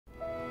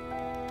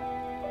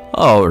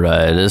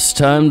Alright, it's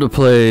time to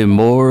play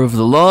more of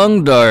The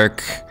Long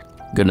Dark.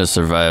 Gonna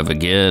survive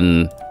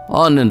again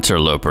on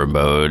Interloper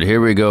mode.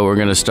 Here we go, we're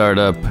gonna start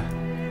up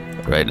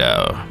right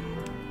now.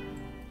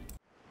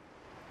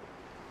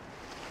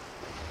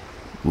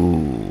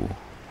 Ooh.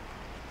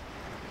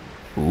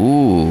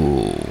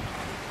 Ooh.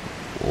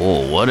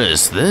 Oh, what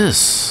is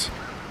this?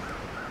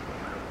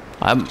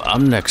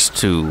 I'm next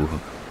to...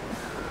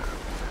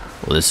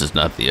 Well, this is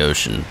not the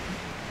ocean.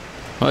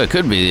 Well, it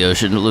could be the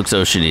ocean. It looks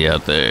oceany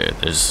out there.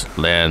 There's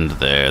land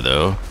there,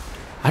 though.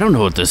 I don't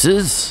know what this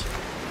is.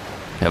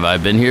 Have I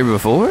been here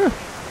before?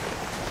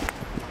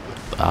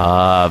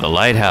 Ah, the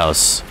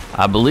lighthouse.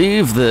 I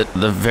believe that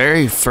the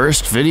very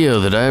first video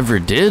that I ever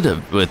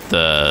did with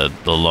the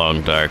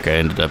Long Dark, I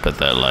ended up at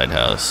that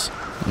lighthouse.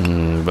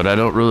 But I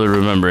don't really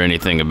remember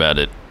anything about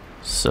it,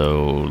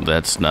 so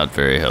that's not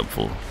very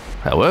helpful.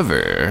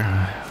 However,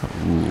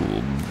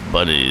 ooh,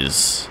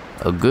 buddies,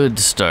 a good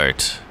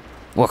start.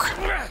 Look.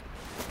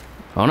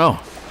 Oh no.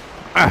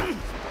 Oh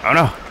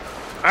no.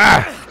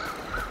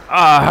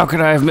 How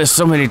could I have missed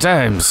so many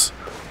times?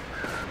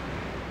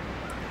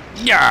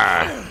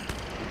 Yeah.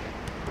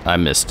 I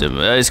missed him.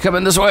 He's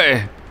coming this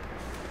way.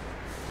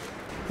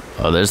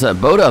 Oh, there's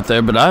that boat out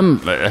there, but I'm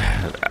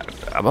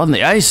on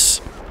the ice.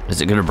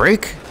 Is it gonna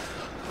break?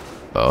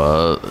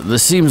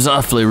 This seems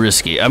awfully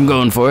risky. I'm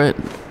going for it.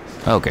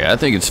 Okay, I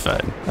think it's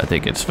fine. I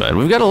think it's fine.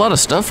 We've got a lot of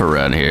stuff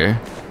around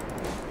here.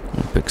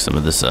 I'll pick some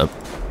of this up.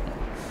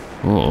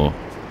 Oh.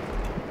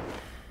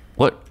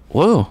 What?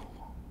 Whoa.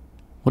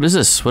 What is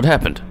this? What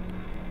happened?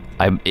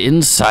 I'm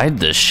inside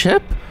the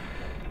ship?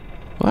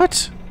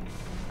 What?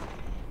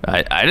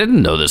 I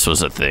didn't know this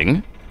was a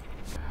thing.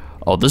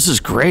 Oh, this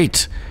is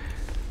great.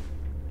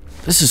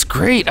 This is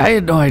great. I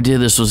had no idea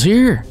this was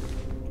here.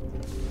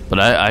 But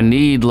I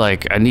need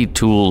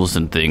tools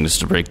and things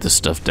to break this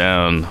stuff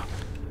down.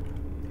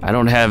 I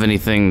don't have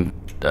anything,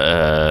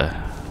 I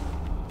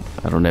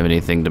don't have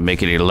anything to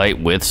make any light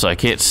with, so I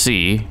can't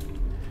see.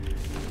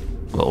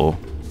 Uh-oh.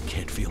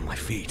 Can't feel my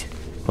feet.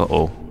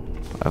 Uh-oh.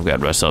 I've got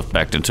myself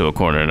backed into a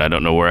corner and I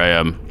don't know where I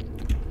am.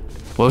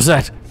 What was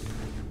that?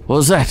 What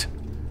was that?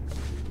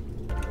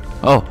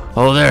 Oh,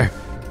 there.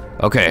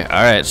 Okay,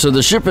 alright, so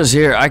the ship is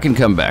here. I can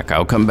come back.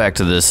 I'll come back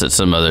to this at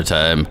some other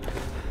time.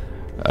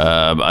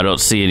 I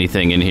don't see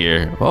anything in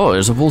here. Oh,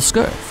 there's a wool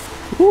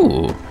scarf.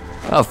 Ooh,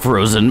 a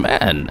frozen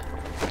man.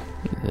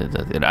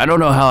 I don't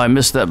know how I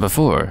missed that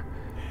before.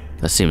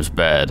 That seems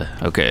bad.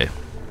 Okay.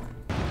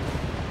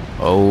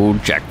 Oh,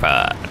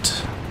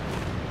 jackpot.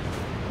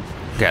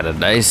 Got a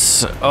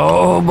nice...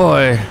 Oh,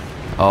 boy.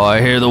 Oh, I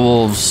hear the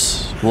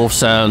wolves. Wolf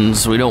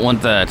sounds. We don't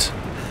want that.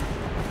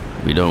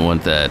 We don't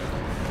want that.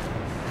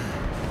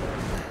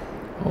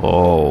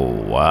 Oh,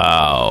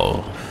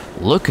 wow.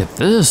 Look at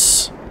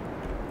this.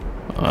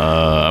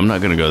 I'm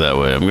not gonna go that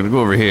way. I'm gonna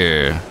go over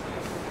here.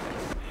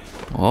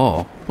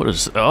 Oh, what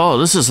is... Oh,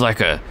 this is like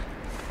a...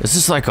 Is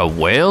this like a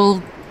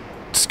whale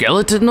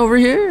skeleton over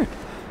here?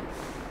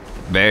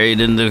 Buried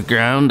in the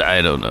ground?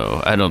 I don't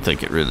know. I don't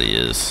think it really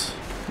is.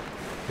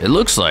 It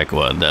looks like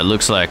one. That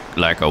looks like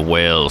a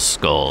whale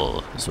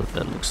skull. Is what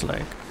that looks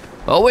like.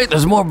 Oh wait,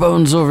 there's more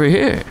bones over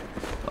here.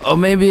 Oh,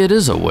 maybe it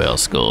is a whale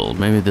skull.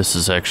 Maybe this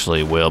is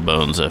actually whale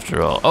bones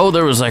after all. Oh,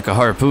 there was like a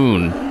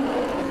harpoon.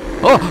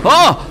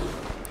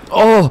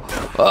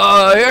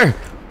 Here.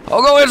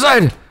 I'll go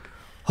inside.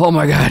 Oh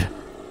my god.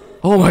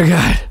 Oh my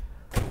god.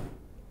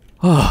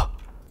 Oh.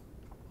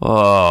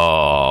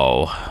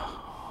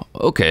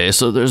 Okay,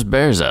 so there's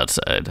bears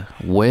outside.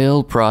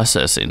 Whale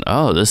processing.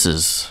 Oh, this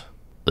is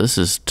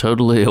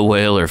totally a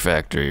whaler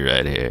factory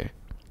right here.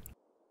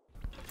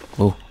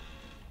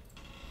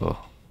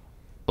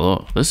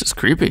 Oh, this is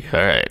creepy. All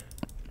right.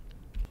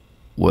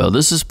 Well,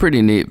 this is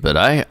pretty neat, but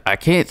I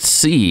can't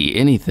see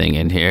anything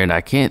in here, and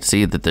I can't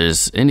see that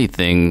there's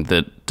anything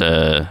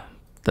that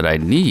I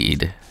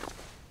need.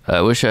 I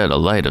wish I had a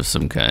light of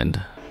some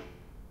kind.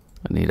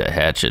 I need a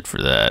hatchet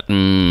for that.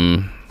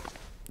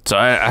 So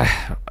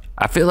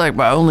I feel like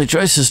my only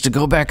choice is to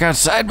go back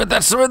outside, but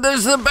that's where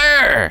there's the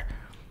bear.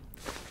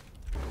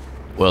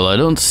 Well, I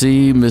don't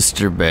see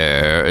Mr.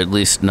 Bear, at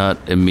least not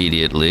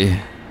immediately.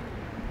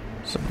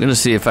 So I'm gonna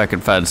see if I can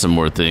find some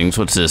more things.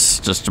 What's this?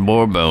 Just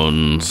more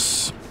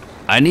bones.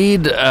 I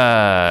need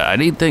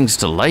things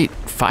to light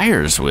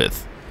fires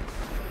with.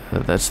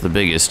 That's the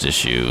biggest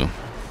issue.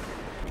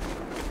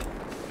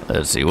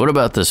 Let's see, what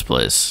about this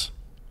place?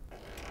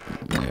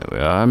 There we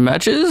are,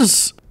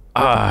 matches.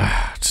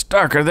 It's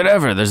darker than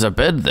ever. There's a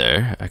bed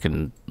there. I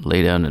can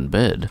lay down in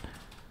bed.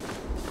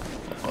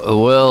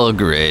 Well,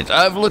 great.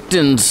 I've looked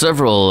in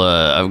several,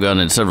 I've gone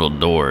in several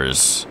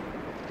doors,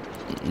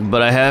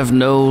 but I have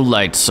no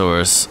light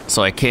source,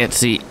 so I can't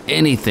see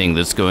anything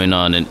that's going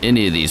on in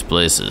any of these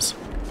places.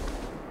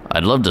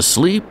 I'd love to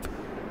sleep,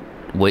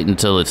 wait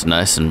until it's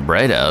nice and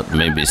bright out,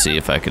 maybe see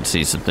if I can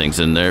see some things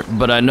in there,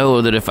 but I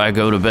know that if I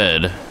go to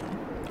bed,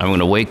 I'm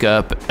gonna wake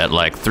up at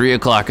like 3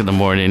 o'clock in the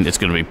morning, it's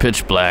gonna be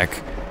pitch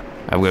black,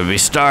 I'm gonna be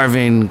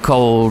starving,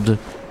 cold,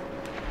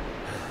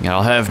 and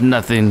I'll have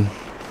nothing,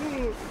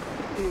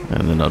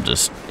 and then I'll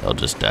just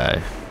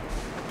die.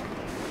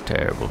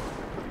 Terrible.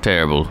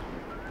 Terrible.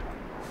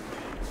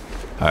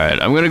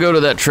 Alright, I'm gonna go to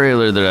that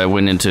trailer that I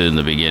went into in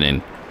the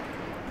beginning.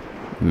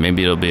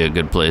 Maybe it'll be a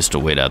good place to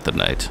wait out the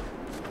night.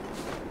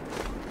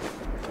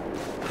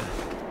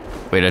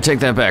 Wait, I take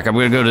that back. I'm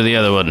gonna go to the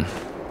other one.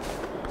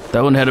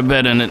 That one had a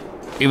bed in it.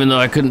 Even though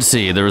I couldn't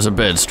see, there was a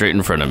bed straight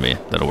in front of me.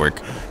 That'll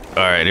work.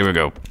 Alright, here we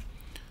go.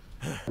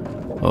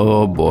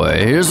 Oh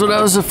boy, here's what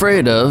I was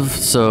afraid of.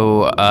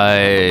 So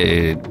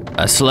I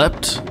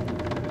slept,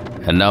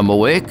 and now I'm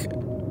awake.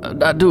 I'm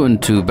not doing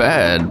too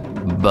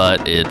bad,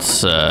 but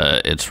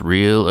it's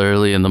real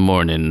early in the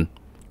morning,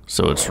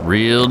 so it's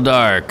real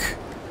dark.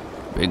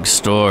 Big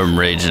storm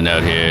raging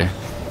out here,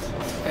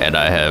 and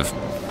I have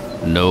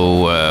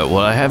no, well,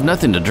 I have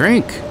nothing to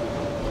drink.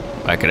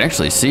 I can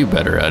actually see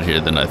better out here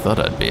than I thought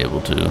I'd be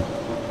able to,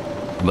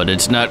 but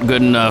it's not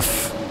good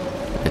enough.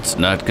 It's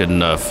not good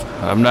enough.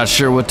 I'm not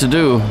sure what to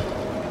do.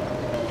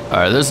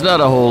 Alright, there's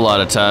not a whole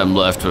lot of time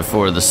left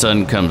before the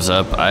sun comes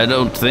up, I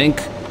don't think.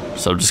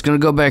 So I'm just gonna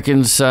go back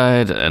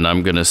inside, and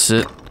I'm gonna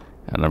sit,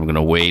 and I'm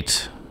gonna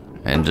wait,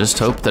 and just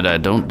hope that I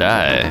don't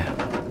die.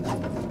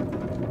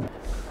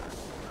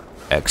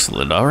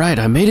 Excellent. Alright,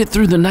 I made it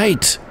through the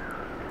night.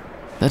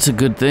 That's a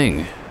good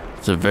thing.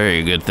 It's a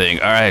very good thing.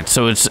 Alright,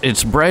 so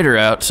it's brighter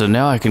out, so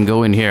now I can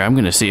go in here. I'm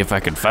gonna see if I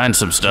can find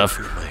some stuff.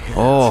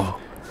 Oh.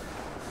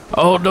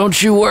 Oh,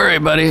 don't you worry,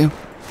 buddy.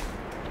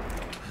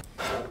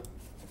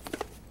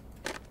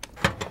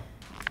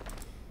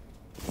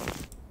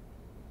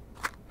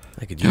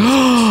 I could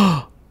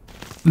use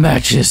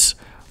matches.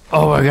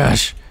 Oh my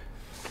gosh.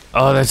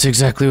 Oh, that's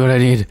exactly what I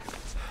need.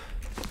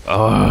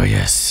 Oh,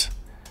 yes.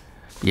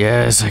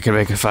 Yes, I can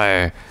make a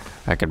fire.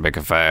 I can make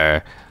a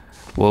fire.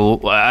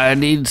 Well, I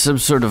need some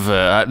sort of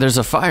there's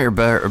a fire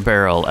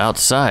barrel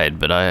outside,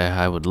 but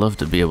I would love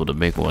to be able to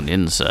make one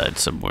inside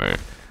somewhere.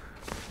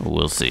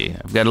 We'll see.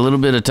 I've got a little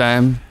bit of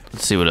time.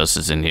 Let's see what else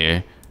is in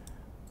here.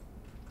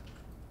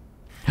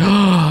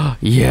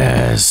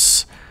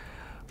 Yes.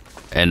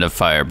 And a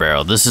fire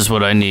barrel. This is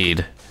what I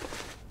need.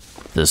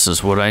 This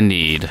is what I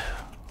need.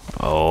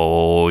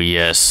 Oh,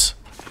 yes.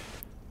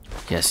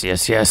 Yes,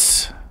 yes,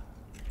 yes.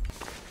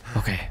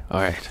 Okay,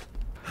 alright.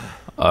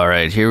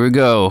 Alright, here we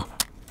go.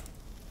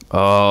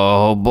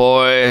 Oh,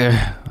 boy.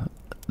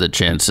 The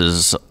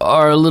chances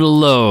are a little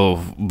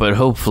low, but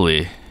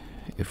hopefully,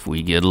 if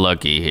we get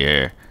lucky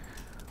here,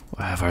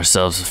 we'll have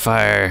ourselves a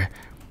fire.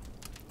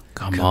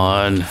 Come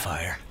on.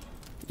 Fire.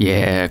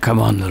 Yeah, come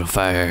on, little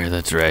fire.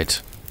 That's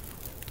right.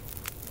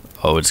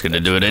 Oh, it's gonna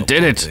do it. It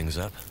did it. Things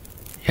up.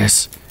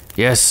 Yes,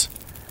 yes.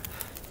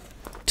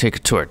 Take a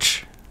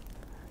torch.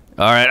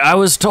 Alright, I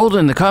was told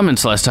in the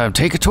comments last time,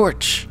 take a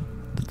torch.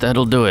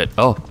 That'll do it.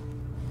 Oh.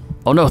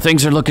 Oh no,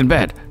 things are looking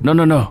bad. No,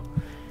 no, no.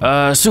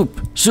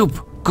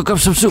 Soup. Cook up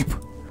some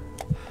soup.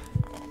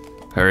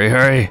 Hurry,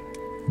 hurry.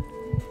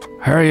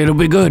 Hurry, it'll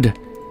be good.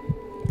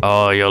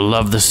 Oh, you'll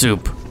love the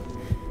soup.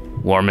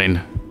 Warming.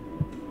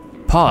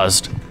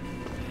 Paused.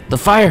 The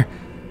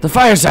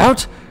fire's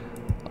out?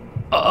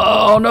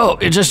 Oh no,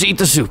 just eat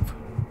the soup.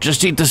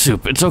 Just eat the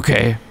soup, it's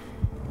okay.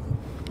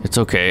 It's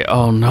okay,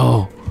 oh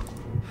no.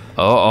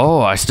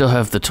 Oh, I still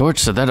have the torch,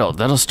 so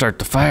that'll start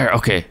the fire.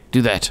 Okay,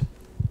 do that.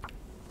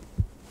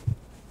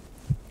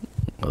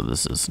 Oh,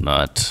 this is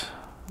not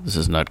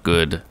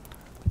good.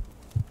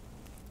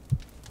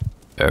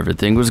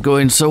 Everything was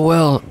going so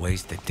well.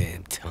 Waste of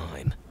damn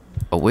time.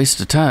 A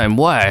waste of time?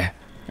 Why?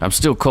 I'm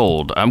still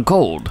cold. I'm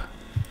cold.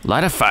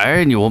 Light a fire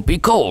and you won't be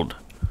cold.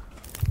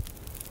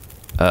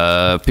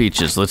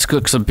 Peaches. Let's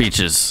cook some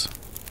peaches.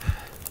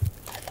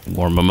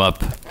 Warm them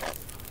up.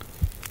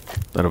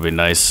 That'll be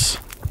nice.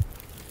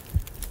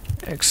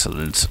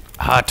 Excellent.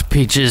 Hot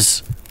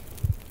peaches.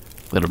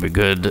 That'll be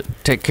good.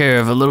 Take care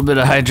of a little bit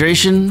of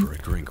hydration. For a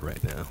drink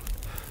right now.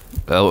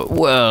 Oh,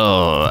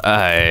 well,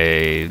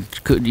 I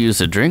could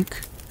use a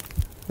drink.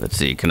 Let's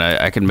see,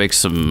 I can make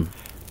some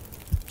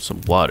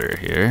water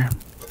here.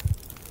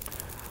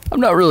 I'm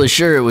not really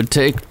sure it would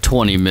take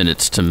 20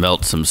 minutes to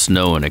melt some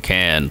snow in a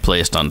can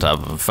placed on top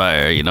of a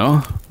fire, you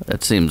know?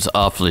 That seems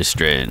awfully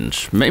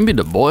strange. Maybe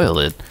to boil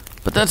it,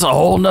 but that's a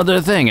whole nother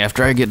thing.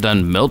 After I get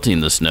done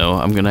melting the snow,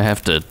 I'm gonna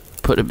have to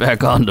put it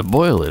back on to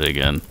boil it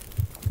again.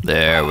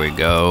 There we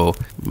go.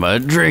 My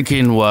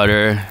drinking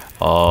water.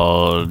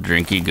 All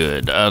drinky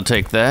good. I'll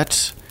take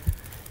that.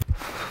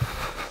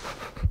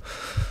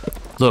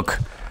 Look.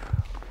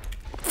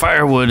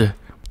 Firewood.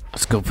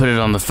 Let's go put it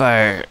on the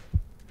fire.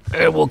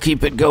 And we'll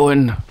keep it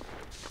going.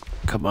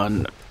 Come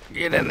on.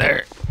 Get in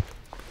there.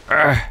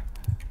 I'm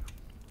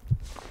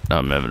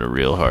having a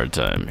real hard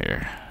time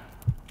here.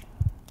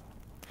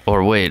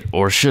 Or wait,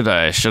 or should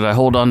I? Should I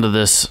hold on to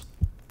this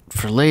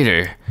for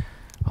later?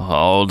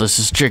 Oh, this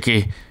is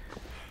tricky.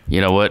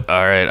 You know what?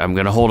 Alright, I'm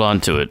gonna hold on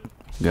to it.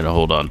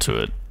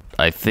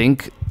 I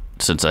think,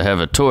 since I have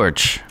a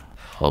torch,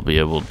 I'll be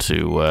able to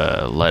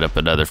light up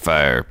another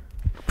fire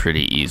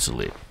pretty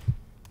easily.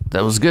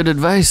 That was good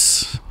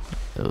advice.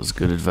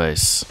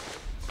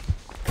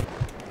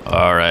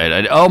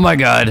 Alright, oh my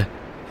god!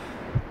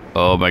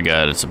 Oh my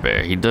god, it's a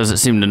bear. He doesn't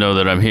seem to know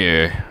that I'm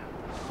here.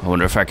 I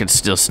wonder if I could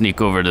still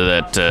sneak over to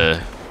that,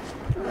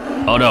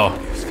 Oh no.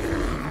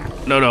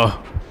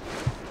 No.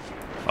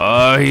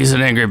 Oh, he's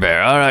an angry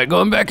bear. Alright,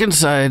 going back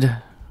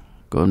inside.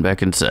 Going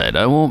back inside.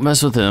 I won't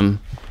mess with him.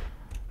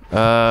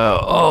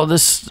 Oh,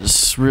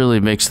 this really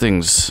makes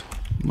things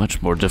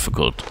much more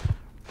difficult.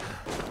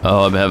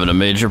 Oh, I'm having a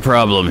major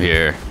problem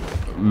here.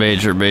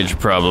 Major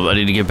problem. I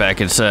need to get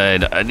back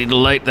inside. I need to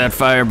light that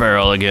fire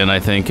barrel again, I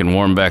think, and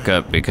warm back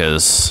up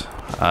because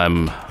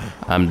I'm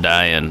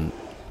dying.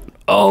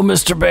 Oh,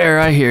 Mr. Bear,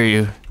 I hear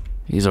you.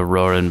 He's a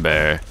roaring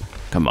bear.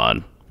 Come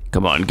on,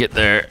 get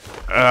there.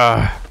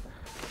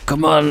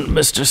 Come on,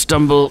 Mr.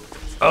 Stumble.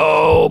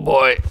 Oh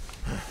boy.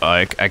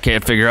 I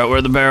can't figure out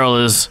where the barrel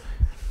is.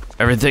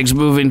 Everything's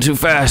moving too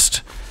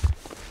fast.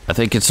 I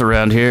think it's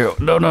around here.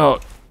 No.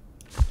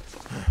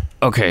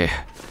 Okay.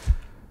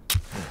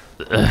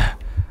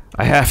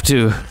 I have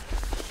to.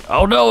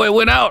 Oh no, it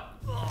went out.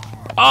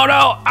 Oh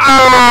no.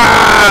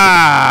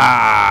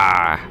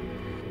 Ah!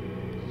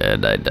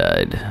 And I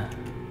died.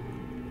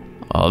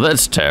 Oh,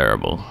 that's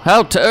terrible.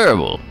 How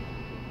terrible.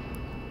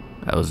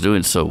 I was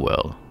doing so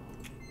well.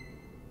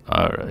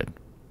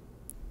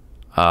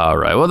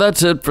 Alright, well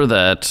that's it for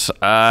that.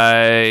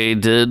 I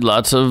did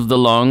lots of the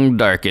long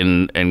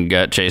darken and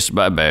got chased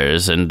by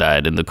bears and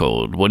died in the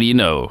cold. What do you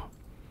know?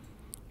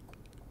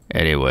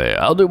 Anyway,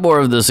 I'll do more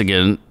of this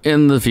again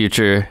in the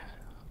future.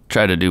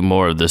 Try to do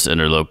more of this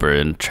Interloper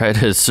and try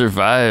to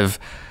survive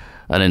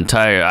an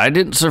entire... I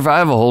didn't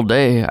survive a whole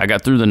day. I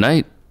got through the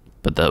night,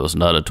 but that was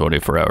not a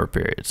 24-hour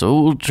period.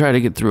 So we'll try to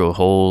get through a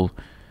whole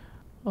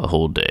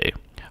day.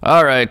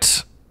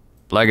 Alright,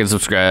 like and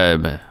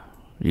subscribe.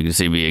 You can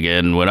see me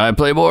again when I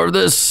play more of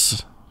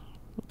this.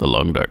 The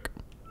Long Dark.